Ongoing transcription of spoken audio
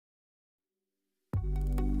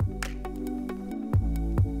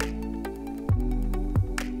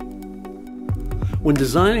When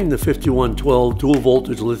designing the 5112 dual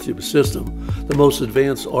voltage lithium system, the most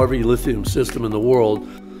advanced RV lithium system in the world,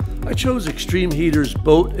 I chose Xtreme Heaters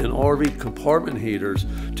boat and RV compartment heaters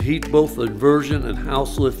to heat both the inversion and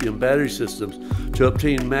house lithium battery systems to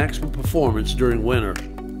obtain maximum performance during winter.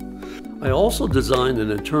 I also designed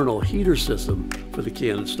an internal heater system for the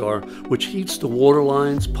Cannon Star, which heats the water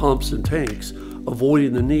lines, pumps, and tanks,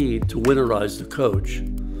 avoiding the need to winterize the coach.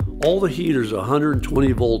 All the heaters are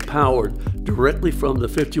 120 volt powered directly from the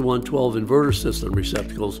 5112 inverter system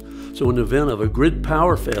receptacles, so in the event of a grid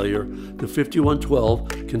power failure, the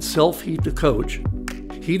 5112 can self-heat the coach.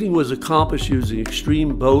 Heating was accomplished using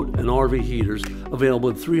Xtreme boat and RV heaters available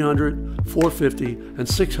in 300, 450, and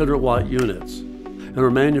 600 watt units, and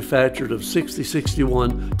are manufactured of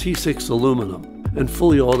 6061 T6 aluminum and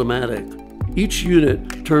fully automatic. Each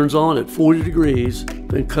unit turns on at 40 degrees,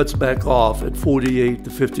 then cuts back off at 48 to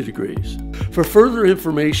 50 degrees. For further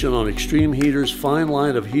information on Xtreme Heaters' fine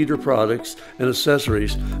line of heater products and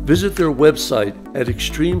accessories, visit their website at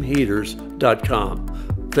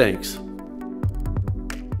xtremeheaters.com. Thanks.